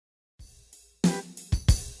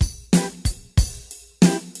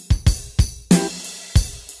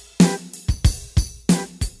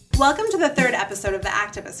Welcome to the third episode of the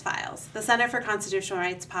Activist Files, the Center for Constitutional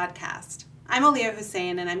Rights podcast. I'm Aliyah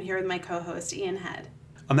Hussein, and I'm here with my co-host, Ian Head.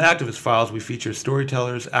 On the Activist Files, we feature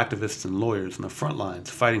storytellers, activists, and lawyers on the front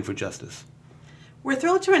lines fighting for justice. We're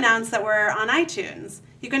thrilled to announce that we're on iTunes.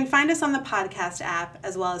 You can find us on the podcast app,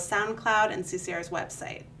 as well as SoundCloud and CCR's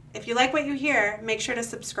website. If you like what you hear, make sure to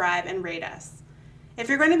subscribe and rate us. If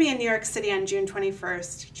you're going to be in New York City on June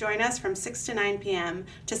 21st, join us from 6 to 9 p.m.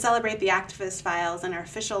 to celebrate the Activist Files and our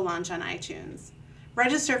official launch on iTunes.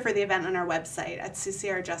 Register for the event on our website at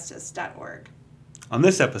ccrjustice.org. On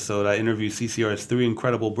this episode, I interview CCR's three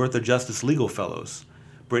incredible Bertha Justice legal fellows,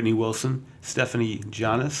 Britney Wilson, Stephanie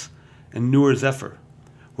Llanes, and Noor Zafar.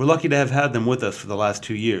 We're lucky to have had them with us for the last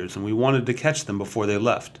 2 years, and we wanted to catch them before they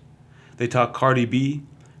left. They talk Cardi B,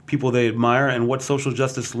 people they admire, and what social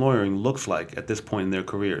justice lawyering looks like at this point in their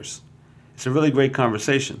careers. It's a really great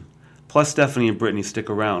conversation. Plus, Stephanie and Britney stick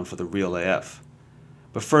around for the real AF.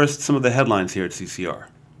 But first, some of the headlines here at CCR.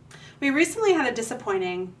 We recently had a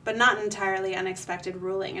disappointing, but not entirely unexpected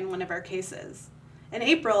ruling in one of our cases. In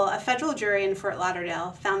April, a federal jury in Fort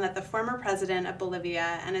Lauderdale found that the former president of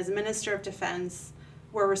Bolivia and his minister of defense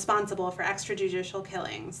were responsible for extrajudicial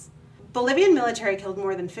killings. Bolivian military killed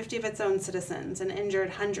more than 50 of its own citizens and injured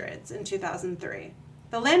hundreds in 2003.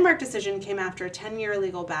 The landmark decision came after a 10-year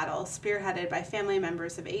legal battle spearheaded by family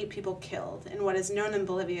members of 8 people killed in what is known in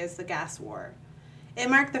Bolivia as the Gas War. It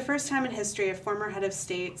marked the first time in history a former head of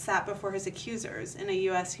state sat before his accusers in a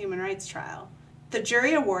U.S. human rights trial. The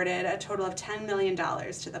jury awarded a total of $10 million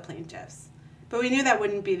to the plaintiffs. But we knew that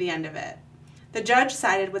wouldn't be the end of it. The judge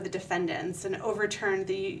sided with the defendants and overturned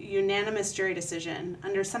the unanimous jury decision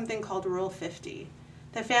under something called Rule 50.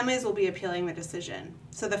 The families will be appealing the decision,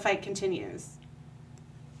 so the fight continues.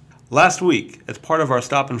 Last week, as part of our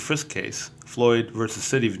stop and frisk case, Floyd versus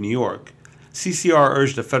City of New York, CCR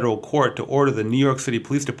urged a federal court to order the New York City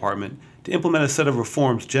Police Department to implement a set of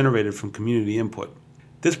reforms generated from community input.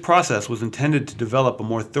 This process was intended to develop a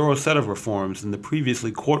more thorough set of reforms than the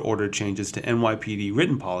previously court-ordered changes to NYPD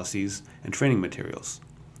written policies and training materials.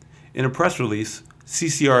 In a press release,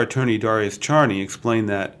 CCR attorney Darius Charney explained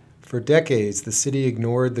that, "For decades, the city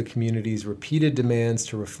ignored the community's repeated demands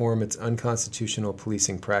to reform its unconstitutional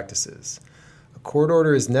policing practices. A court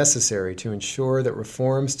order is necessary to ensure that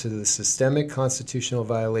reforms to the systemic constitutional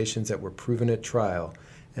violations that were proven at trial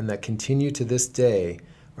and that continue to this day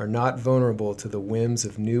are not vulnerable to the whims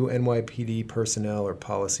of new NYPD personnel or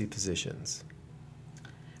policy positions."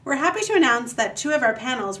 We're happy to announce that 2 of our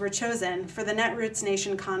panels were chosen for the Netroots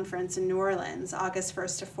Nation Conference in New Orleans, August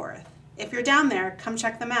 1st to 4th. If you're down there, come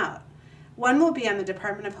check them out. One will be on the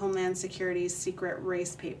Department of Homeland Security's secret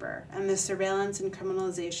race paper and the surveillance and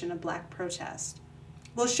criminalization of Black protest.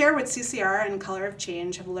 We'll share what CCR and Color of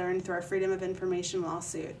Change have learned through our Freedom of Information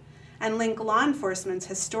lawsuit, and link law enforcement's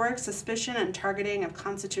historic suspicion and targeting of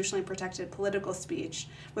constitutionally protected political speech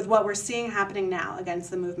with what we're seeing happening now against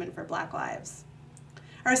the movement for Black lives.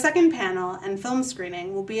 Our second panel and film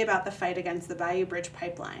screening will be about the fight against the Bayou Bridge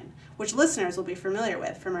pipeline, which listeners will be familiar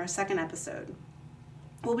with from our second episode.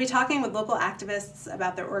 We'll be talking with local activists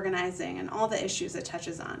about their organizing and all the issues it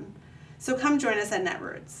touches on. So come join us at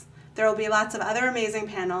Netroots. There will be lots of other amazing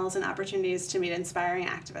panels and opportunities to meet inspiring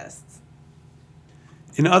activists.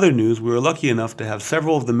 In other news, we were lucky enough to have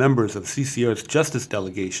several of the members of CCR's Justice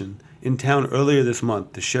Delegation in town earlier this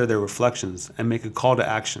month to share their reflections and make a call to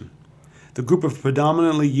action. The group of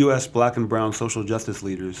predominantly U.S. Black and brown social justice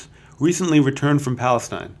leaders recently returned from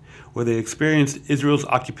Palestine, where they experienced Israel's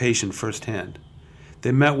occupation firsthand.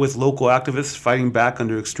 They met with local activists fighting back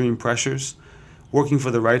under extreme pressures, working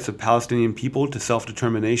for the rights of Palestinian people to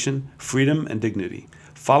self-determination, freedom, and dignity.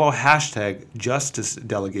 Follow hashtag Justice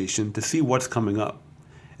Delegation to see what's coming up.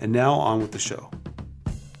 And now on with the show.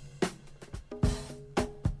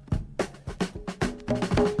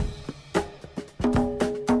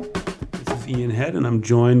 This is Ian Head, and I'm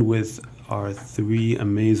joined with our 3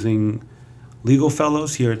 amazing legal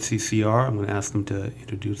fellows here at CCR. I'm going to ask them to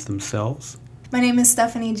introduce themselves. My name is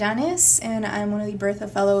Stephanie Llanes, and I'm one of the Bertha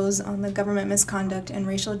Fellows on the Government Misconduct and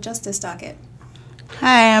Racial Justice docket.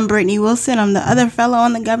 Hi, I'm Britney Wilson. I'm the other fellow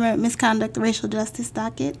on the Government Misconduct and Racial Justice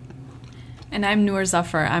docket. And I'm Noor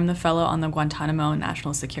Zafar. I'm the fellow on the Guantánamo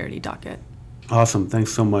National Security docket. Awesome.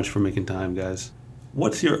 Thanks so much for making time, guys.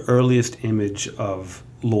 What's your earliest image of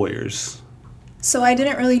lawyers? So I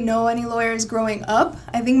didn't really know any lawyers growing up.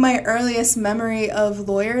 I think my earliest memory of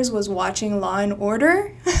lawyers was watching Law and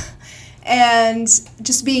Order and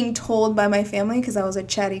just being told by my family, because I was a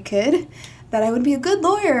chatty kid, that I would be a good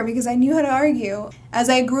lawyer because I knew how to argue. As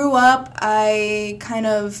I grew up, I kind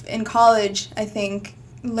of, in college, I think,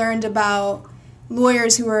 learned about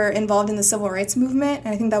lawyers who were involved in the civil rights movement.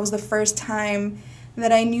 And I think that was the first time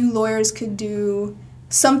that I knew lawyers could do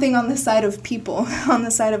something on the side of people, on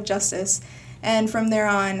the side of justice. And from there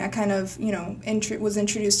on, I kind of, was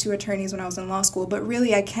introduced to attorneys when I was in law school. But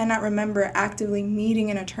really, I cannot remember actively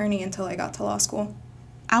meeting an attorney until I got to law school.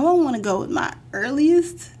 I won't want to go with my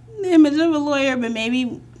earliest image of a lawyer, but maybe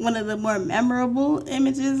one of the more memorable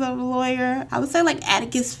images of a lawyer. I would say like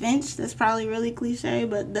Atticus Finch. That's probably really cliche,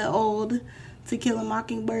 but the old To Kill a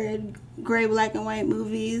Mockingbird, gray, black, and white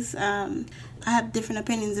movies. I have different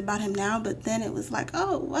opinions about him now, but then it was like,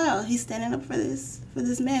 oh, wow, he's standing up for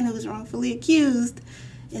this man who was wrongfully accused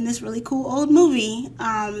in this really cool old movie.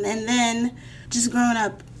 And then just growing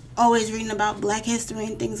up, always reading about Black history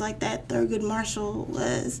and things like that, Thurgood Marshall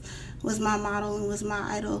was my model and was my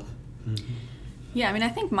idol. Mm-hmm. Yeah, I mean, I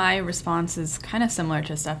think my response is kind of similar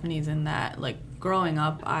to Stephanie's in that, like, growing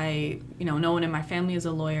up, no one in my family is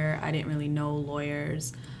a lawyer. I didn't really know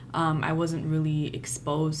lawyers. I wasn't really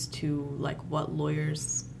exposed to, like, what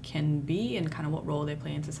lawyers can be and kind of what role they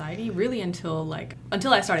play in society, really until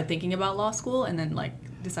I started thinking about law school and then, like,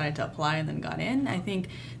 decided to apply and then got in. I think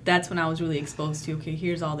that's when I was really exposed to, okay,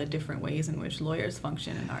 here's all the different ways in which lawyers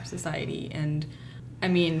function in our society. And, I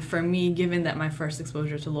mean, for me, given that my first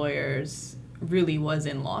exposure to lawyers really was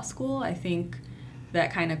in law school, I think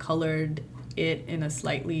that kind of colored it in a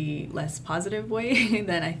slightly less positive way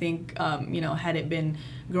than I think, had it been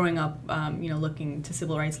growing up, looking to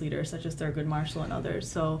civil rights leaders such as Thurgood Marshall and others.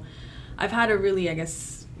 So I've had a really, I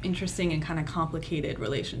guess, interesting and kind of complicated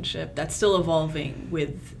relationship that's still evolving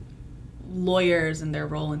with lawyers and their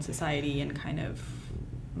role in society and kind of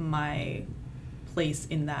my place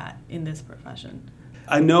in this profession.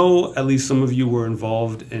 I know at least some of you were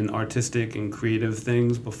involved in artistic and creative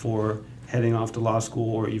things before heading off to law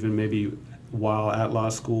school, or even maybe while at law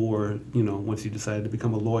school, or once you decided to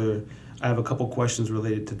become a lawyer. I have a couple questions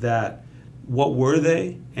related to that. What were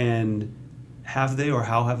they, and have they or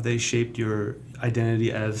how have they shaped your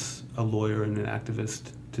identity as a lawyer and an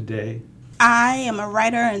activist today? I am a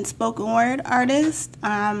writer and spoken word artist.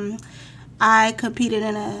 I competed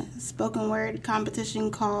in a spoken word competition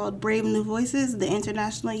called Brave New Voices, the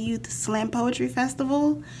International Youth Slam Poetry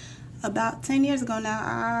Festival, about 10 years ago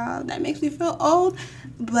now. That makes me feel old.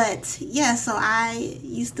 But yeah, so I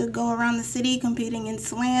used to go around the city competing in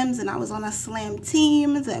slams, and I was on a slam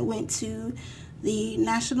team that went to the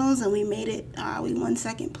nationals, and we made it. We won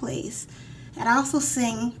second place. And I also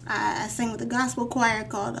sing. I sang with a gospel choir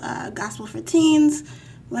called Gospel for Teens.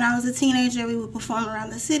 When I was a teenager, we would perform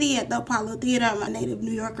around the city at the Apollo Theater. I'm a native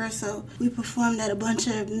New Yorker, so we performed at a bunch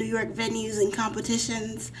of New York venues and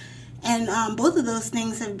competitions. And both of those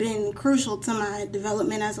things have been crucial to my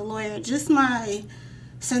development as a lawyer. Just my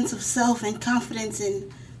sense of self and confidence in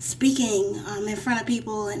speaking in front of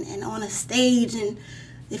people and on a stage. And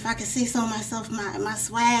if I could say so myself, my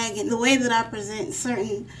swag and the way that I present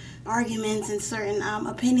certain arguments and certain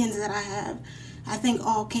opinions that I have, I think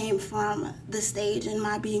all came from the stage and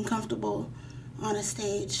my being comfortable on a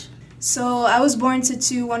stage. So I was born to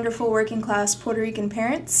two wonderful working-class Puerto Rican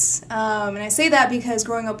parents, and I say that because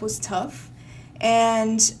growing up was tough.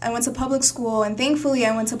 And I went to public school, and thankfully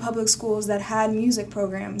I went to public schools that had music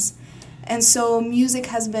programs. And so music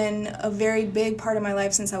has been a very big part of my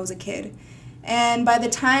life since I was a kid. And by the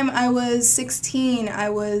time I was 16, I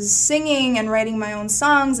was singing and writing my own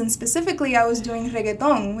songs, and specifically I was doing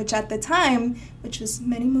reggaeton, which at the time, which was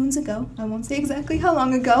many moons ago, I won't say exactly how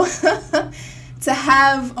long ago, to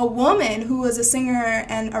have a woman who was a singer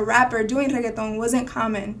and a rapper doing reggaeton wasn't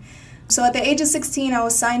common. So at the age of 16, I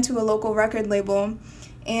was signed to a local record label,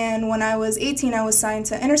 and when I was 18, I was signed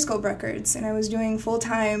to Interscope Records, and I was doing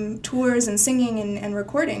full-time tours and singing and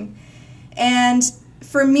recording. And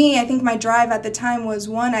for me, I think my drive at the time was,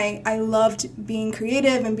 one, I loved being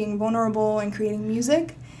creative and being vulnerable and creating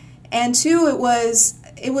music. And two, it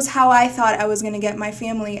was how I thought I was going to get my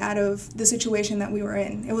family out of the situation that we were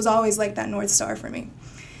in. It was always like that North Star for me.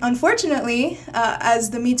 Unfortunately, as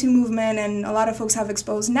the Me Too movement and a lot of folks have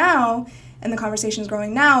exposed now, and the conversation is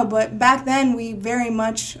growing now, but back then we very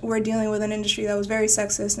much were dealing with an industry that was very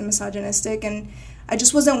sexist and misogynistic, and I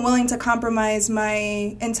just wasn't willing to compromise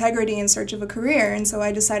my integrity in search of a career, and so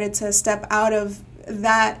I decided to step out of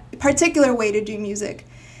that particular way to do music.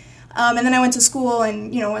 And then I went to school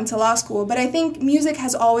and, went to law school. But I think music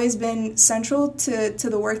has always been central to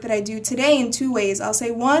the work that I do today in two ways. I'll say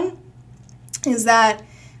one is that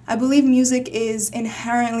I believe music is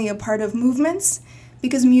inherently a part of movements,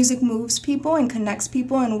 because music moves people and connects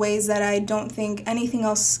people in ways that I don't think anything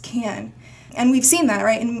else can. And we've seen that,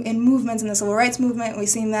 right, in movements, in the civil rights movement. We've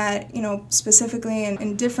seen that, specifically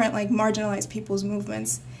in different, marginalized people's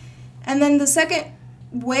movements. And then the second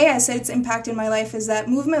way I said it's impacted my life is that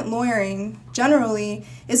movement lawyering generally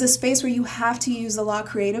is a space where you have to use the law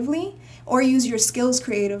creatively or use your skills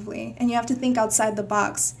creatively, and you have to think outside the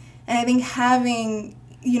box. And I think having,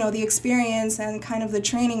 the experience and kind of the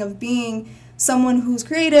training of being someone who's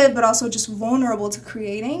creative but also just vulnerable to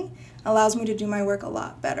creating allows me to do my work a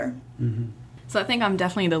lot better. Mm-hmm. So I think I'm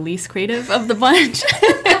definitely the least creative of the bunch.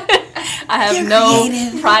 I have no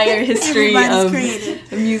prior history of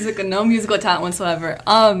music, no musical talent whatsoever.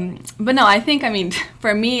 But no,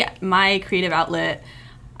 for me, my creative outlet,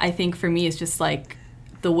 I think for me is just like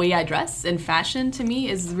the way I dress, and fashion to me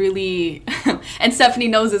is really, and Stephanie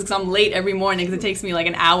knows this because I'm late every morning because it takes me like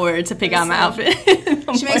an hour to pick out my outfit.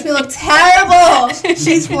 She makes me look terrible.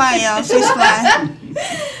 She's fly, y'all. She's fly.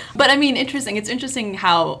 But interesting. It's interesting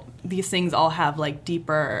how these things all have like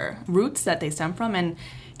deeper roots that they stem from. And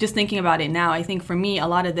just thinking about it now, I think for me, a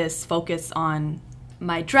lot of this focus on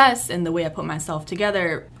my dress and the way I put myself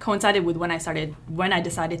together coincided with when I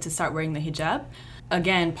decided to start wearing the hijab.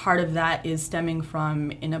 Again, part of that is stemming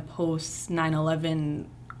from in a post 9/11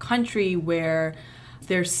 country where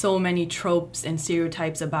there's so many tropes and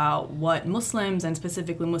stereotypes about what Muslims and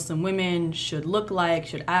specifically Muslim women should look like,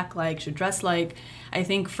 should act like, should dress like. I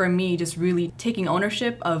think for me, just really taking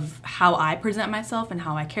ownership of how I present myself and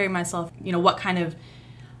how I carry myself, what kind of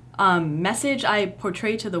message I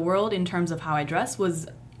portray to the world in terms of how I dress was,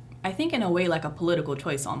 I think, in a way like a political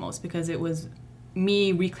choice almost, because it was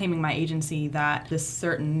me reclaiming my agency that this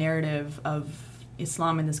certain narrative of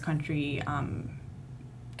Islam in this country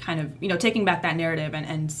kind of, taking back that narrative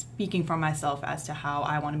and speaking for myself as to how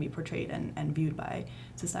I want to be portrayed and viewed by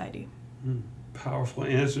society. Powerful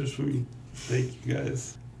answers from you. Thank you,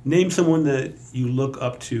 guys. Name someone that you look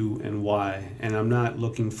up to and why. And I'm not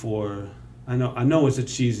looking for... I know it's a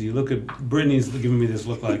cheesy. Look at Britney's giving me this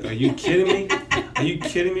look like, are you kidding me? Are you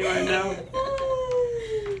kidding me right now?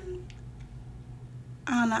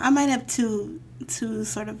 I don't know. I might have two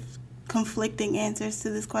sort of conflicting answers to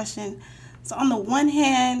this question. So on the one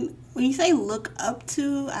hand, when you say look up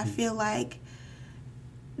to, I feel like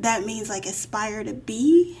that means like aspire to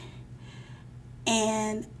be.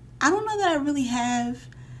 And I don't know that I really have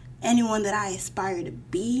anyone that I aspire to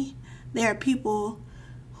be. There are people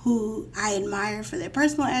who I admire for their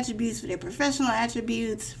personal attributes, for their professional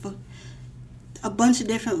attributes, for a bunch of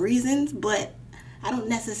different reasons, but I don't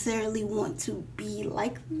necessarily want to be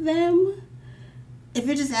like them. If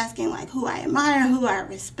you're just asking like who I admire, who I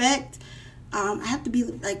respect, I have to be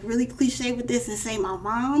like really cliche with this and say my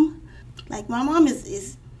mom. Like my mom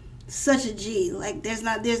is such a G. Like there's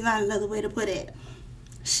not another way to put it.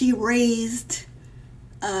 She raised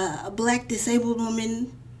a black disabled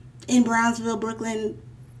woman in Brownsville, Brooklyn,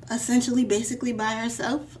 essentially basically by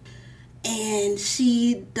herself, and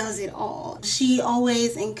she does it all. She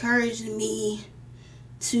always encouraged me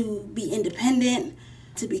to be independent,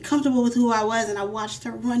 to be comfortable with who I was, and I watched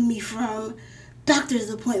her run me from doctor's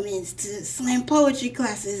appointments to slam poetry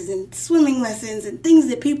classes and swimming lessons and things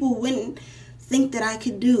that people wouldn't think that I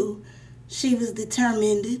could do. She was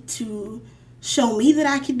determined to show me that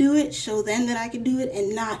I could do it, show them that I could do it,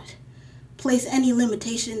 and not place any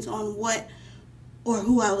limitations on what or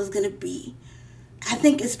who I was going to be. I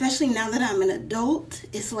think especially now that I'm an adult,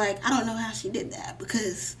 it's like, I don't know how she did that,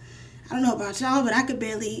 because I don't know about y'all, but I could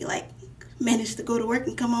barely like manage to go to work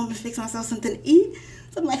and come home and fix myself something to eat.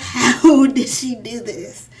 So I'm like, how did she do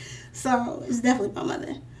this? So it's definitely my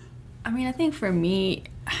mother. I think for me,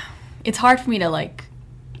 it's hard for me to like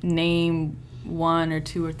name one or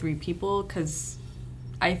two or three people, because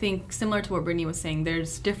I think similar to what Britney was saying,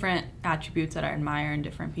 there's different attributes that I admire in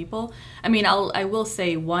different people. I will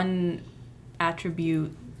say one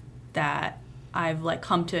attribute that I've like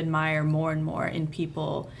come to admire more and more in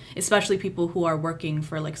people, especially people who are working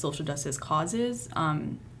for like social justice causes,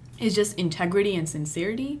 is just integrity and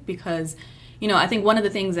sincerity. Because, I think one of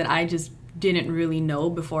the things that I just didn't really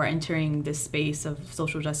know before entering this space of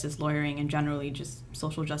social justice lawyering and generally just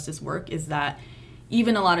social justice work is that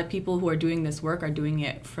even a lot of people who are doing this work are doing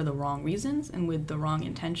it for the wrong reasons and with the wrong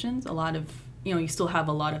intentions. A lot of, you still have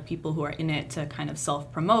a lot of people who are in it to kind of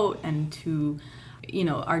self-promote and to,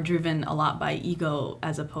 are driven a lot by ego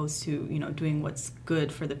as opposed to, doing what's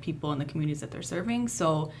good for the people and the communities that they're serving.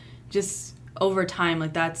 So just over time,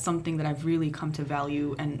 like that's something that I've really come to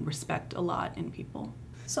value and respect a lot in people.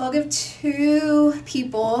 So I'll give two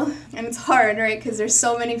people, and it's hard, right, because there's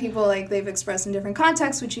so many people like they've expressed in different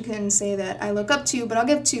contexts, which you can say that I look up to, but I'll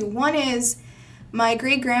give two. One is my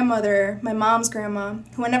great-grandmother, my mom's grandma,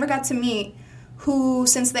 who I never got to meet, who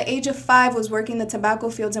since the age of 5 was working the tobacco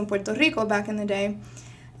fields in Puerto Rico back in the day.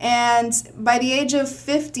 And by the age of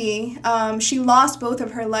 50, she lost both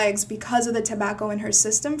of her legs because of the tobacco in her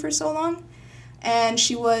system for so long. And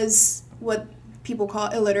she was what people call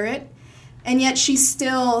illiterate. And yet she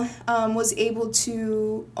still was able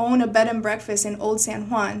to own a bed and breakfast in Old San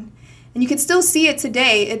Juan. And you can still see it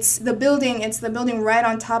today. It's the building right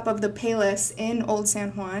on top of the Payless in Old San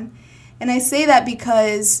Juan. And I say that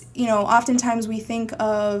because, oftentimes we think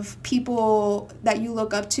of people that you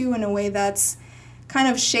look up to in a way that's kind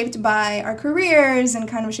of shaped by our careers and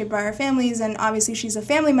kind of shaped by our families. And obviously she's a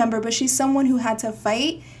family member, but she's someone who had to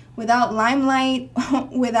fight without limelight,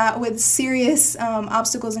 with serious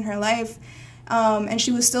obstacles in her life. And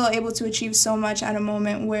she was still able to achieve so much at a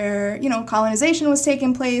moment where, colonization was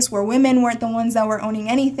taking place, where women weren't the ones that were owning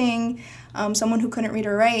anything, someone who couldn't read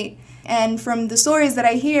or write. And from the stories that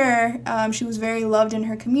I hear, she was very loved in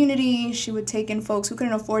her community. She would take in folks who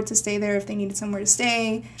couldn't afford to stay there if they needed somewhere to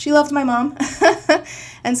stay. She loved my mom.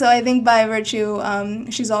 And so I think by virtue,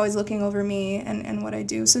 she's always looking over me and what I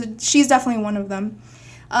do. So she's definitely one of them.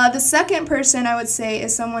 The second person I would say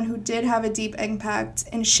is someone who did have a deep impact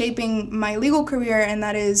in shaping my legal career, and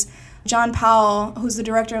that is John Powell, who's the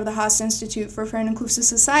director of the Haas Institute for Fair and Inclusive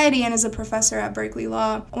Society and is a professor at Berkeley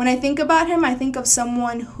Law. When I think about him, I think of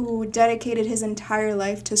someone who dedicated his entire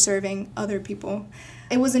life to serving other people.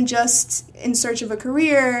 It wasn't just in search of a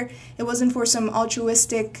career, it wasn't for some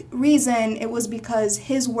altruistic reason, it was because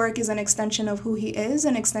his work is an extension of who he is,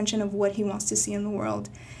 an extension of what he wants to see in the world.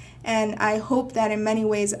 And I hope that in many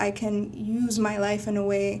ways I can use my life in a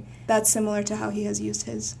way that's similar to how he has used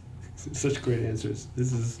his. Such great answers.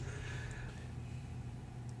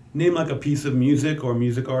 Name like a piece of music or a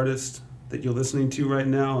music artist that you're listening to right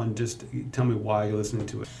now, and just tell me why you're listening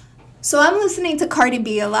to it. So I'm listening to Cardi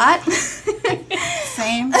B a lot.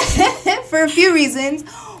 Same. For a few reasons.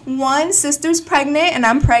 One, sister's pregnant and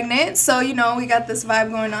I'm pregnant, so we got this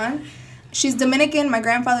vibe going on. She's Dominican, my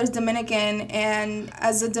grandfather's Dominican, and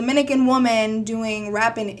as a Dominican woman doing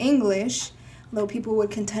rap in English, although people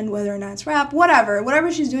would contend whether or not it's rap,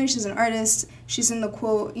 whatever she's doing, she's an artist, she's in the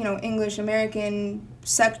quote, English American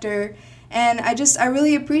sector, and I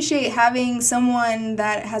really appreciate having someone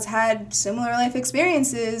that has had similar life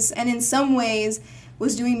experiences and in some ways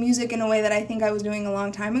was doing music in a way that I think I was doing a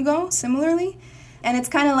long time ago, similarly, and it's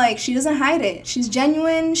kind of like she doesn't hide it. She's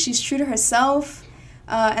genuine, she's true to herself.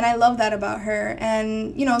 And I love that about her.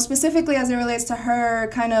 And, specifically as it relates to her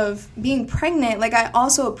kind of being pregnant, I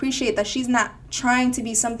also appreciate that she's not trying to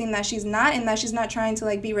be something that she's not, and that she's not trying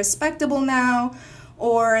to, be respectable now,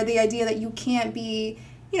 or the idea that you can't be,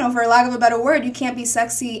 for lack of a better word, you can't be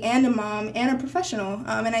sexy and a mom and a professional.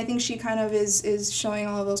 And I think she kind of is showing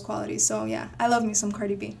all of those qualities. So, yeah, I love me some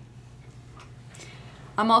Cardi B.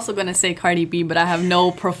 I'm also going to say Cardi B, but I have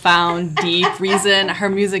no profound, deep reason. Her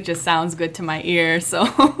music just sounds good to my ear, so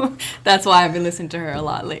that's why I've been listening to her a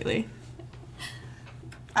lot lately.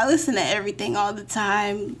 I listen to everything all the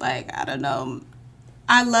time. I don't know.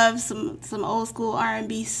 I love some old school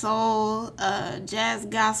R&B, soul, jazz,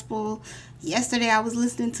 gospel. Yesterday I was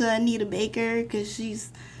listening to Anita Baker because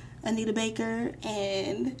she's Anita Baker,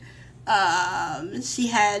 and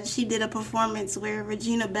she did a performance where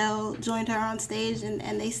Regina Bell joined her on stage,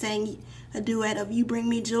 and they sang a duet of "You Bring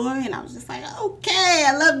Me Joy," and I was just like, okay,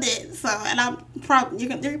 I loved it. So, and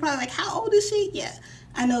you're probably like, how old is she? Yeah,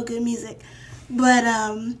 I know good music, but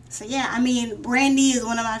so yeah, I mean, Brandy is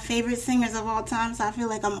one of my favorite singers of all time, so I feel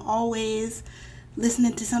like I'm always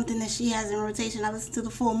listening to something that she has in rotation. I listen to the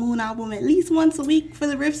Full Moon album at least once a week for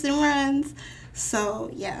the riffs and runs.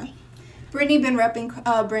 So yeah. Britney been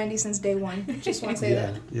repping Brandy since day one. Just want to say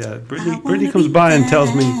that. Yeah, Britney comes by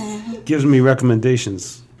and gives me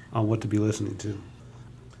recommendations on what to be listening to.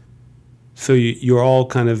 So you're all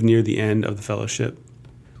kind of near the end of the fellowship.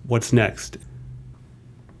 What's next?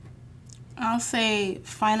 I'll say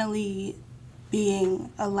finally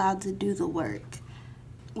being allowed to do the work.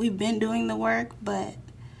 We've been doing the work, but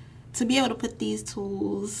to be able to put these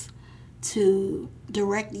tools to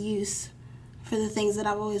direct use for the things that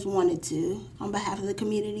I've always wanted to on behalf of the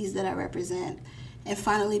communities that I represent, and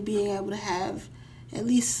finally being able to have at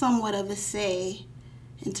least somewhat of a say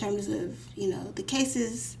in terms of, the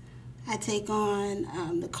cases I take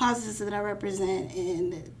on, the causes that I represent,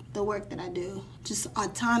 and the work that I do. Just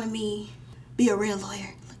autonomy, be a real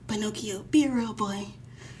lawyer. Pinocchio, be a real boy.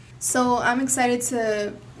 So I'm excited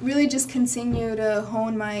to really just continue to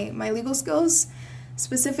hone my legal skills,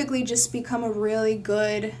 specifically just become a really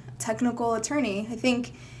good technical attorney. I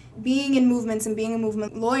think being in movements and being a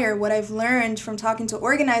movement lawyer, what I've learned from talking to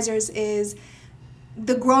organizers is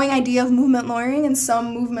the growing idea of movement lawyering, and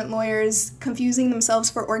some movement lawyers confusing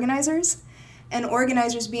themselves for organizers, and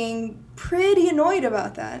organizers being pretty annoyed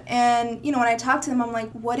about that. And, when I talk to them, I'm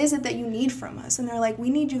like, what is it that you need from us? And they're like,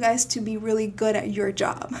 we need you guys to be really good at your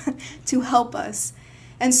job, to help us.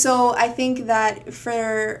 And so I think that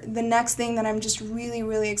for the next thing that I'm just really,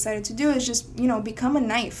 really excited to do is just, become a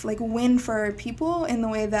knife, like win for people in the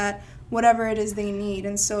way that whatever it is they need.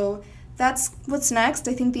 And so that's what's next.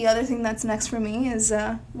 I think the other thing that's next for me is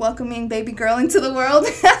welcoming baby girl into the world.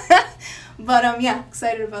 But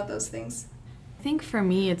excited about those things. I think for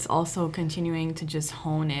me, it's also continuing to just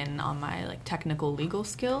hone in on my technical legal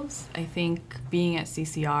skills. I think being at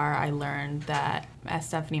CCR, I learned that, as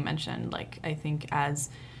Stephanie mentioned, I think as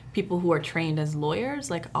people who are trained as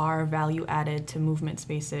lawyers, our value added to movement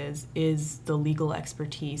spaces is the legal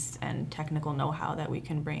expertise and technical know-how that we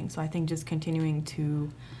can bring. So I think just continuing to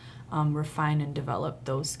refine and develop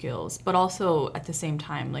those skills, but also at the same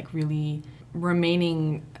time, really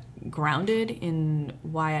remaining grounded in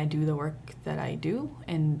why I do the work that I do.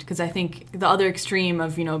 And because I think the other extreme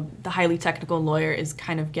of, the highly technical lawyer is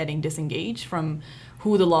kind of getting disengaged from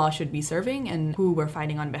who the law should be serving and who we're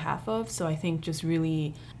fighting on behalf of. So I think just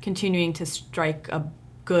really continuing to strike a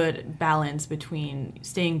good balance between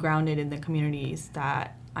staying grounded in the communities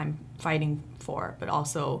that I'm fighting for, but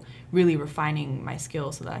also really refining my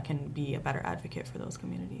skills so that I can be a better advocate for those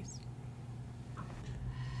communities.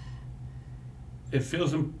 It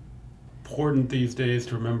feels important these days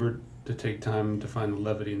to remember to take time to find the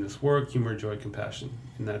levity in this work, humor, joy, compassion.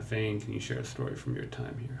 In that vein, can you share a story from your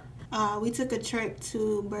time here? We took a trip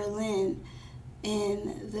to Berlin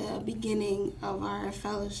in the beginning of our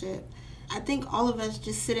fellowship. I think all of us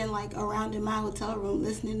just sitting around in my hotel room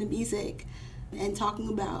listening to music and talking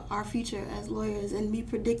about our future as lawyers and me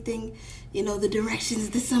predicting, the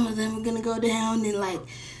directions that some of them are going to go down and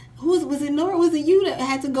was it Noor? Was it you that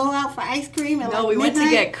had to go out for ice cream? No, we went to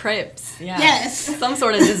get crepes. Yeah. Yes. Some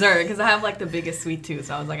sort of dessert, because I have the biggest sweet tooth.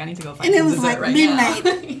 So I was I need to go find some dessert right midnight,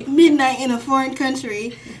 now. midnight in a foreign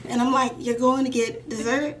country. And I'm you're going to get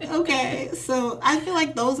dessert? Okay. So I feel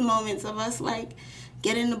those moments of us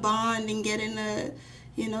getting the bond and getting to,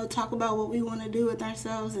 talk about what we want to do with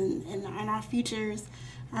ourselves and our futures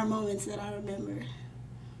are moments that I remember.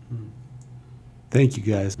 Thank you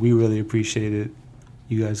guys. We really appreciate it.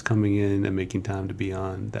 You guys coming in and making time to be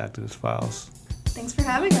on the Activist Files. Thanks for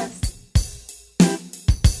having us.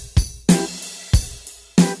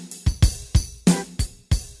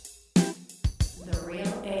 The Real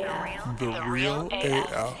AF. The Real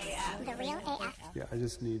AF. The Real AF. Yeah, I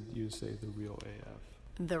just need you to say the real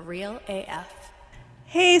AF. The Real AF.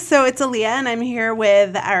 Hey, so it's Aaliyah, and I'm here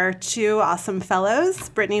with our two awesome fellows,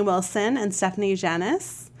 Britney Wilson and Stephanie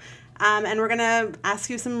Llanes. And we're going to ask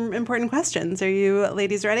you some important questions. Are you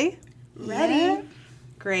ladies ready? Ready. Yeah.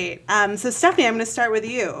 Great. So Stephanie, I'm going to start with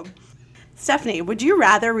you. Stephanie, would you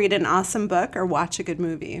rather read an awesome book or watch a good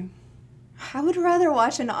movie? I would rather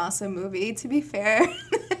watch an awesome movie, to be fair.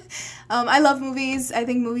 I love movies. I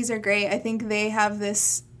think movies are great. I think they have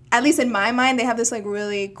this, at least in my mind, they have this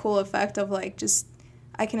really cool effect of just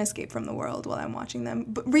I can escape from the world while I'm watching them.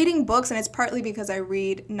 But reading books, and it's partly because I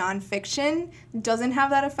read nonfiction, doesn't have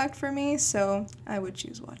that effect for me, so I would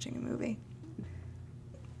choose watching a movie.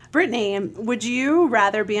 Britney, would you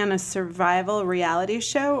rather be on a survival reality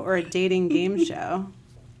show or a dating game show?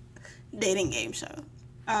 Dating game show.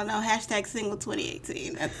 I don't know, #single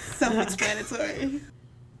 2018. That's self-explanatory.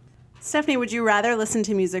 Stephanie, would you rather listen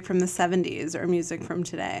to music from the 70s or music from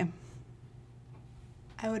today?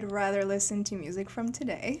 I would rather listen to music from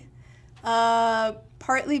today,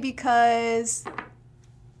 partly because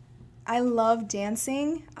I love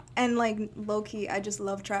dancing, and low-key, I just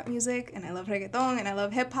love trap music, and I love reggaeton, and I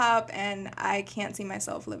love hip-hop, and I can't see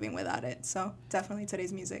myself living without it, so definitely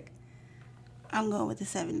today's music. I'm going with the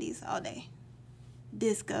 70s all day.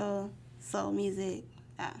 Disco, soul music,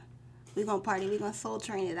 we're going to party, we're going to soul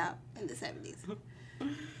train it out in the 70s.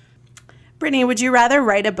 Britney, would you rather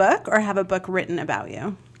write a book or have a book written about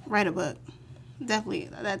you? Write a book. Definitely.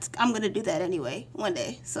 I'm going to do that anyway one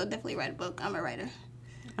day. So definitely write a book. I'm a writer.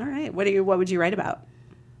 All right. What would you write about?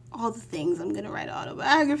 All the things. I'm going to write an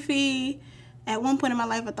autobiography. At one point in my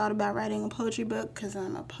life, I thought about writing a poetry book because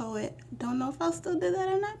I'm a poet. Don't know if I'll still do that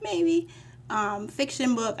or not. Maybe.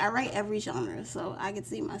 Fiction book. I write every genre, so I could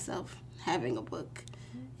see myself having a book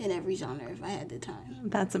in every genre if I had the time.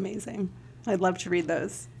 That's amazing. I'd love to read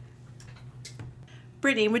those.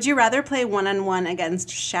 Brittany, would you rather play one-on-one against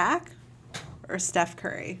Shaq or Steph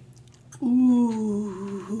Curry?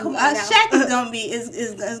 Ooh, come on now. Shaq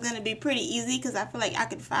is gonna be pretty easy because I feel like I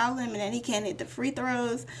could foul him and then he can't hit the free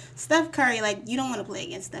throws. Steph Curry, you don't want to play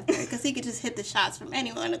against Steph Curry because he could just hit the shots from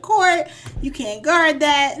anywhere on the court. You can't guard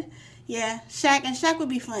that. Yeah, Shaq would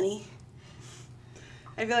be funny.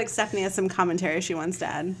 I feel like Stephanie has some commentary she wants to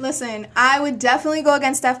add. Listen, I would definitely go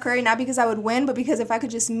against Steph Curry, not because I would win, but because if I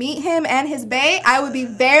could just meet him and his bae, I would be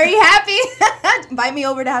very happy. Invite me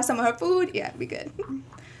over to have some of her food. Yeah, it'd be good.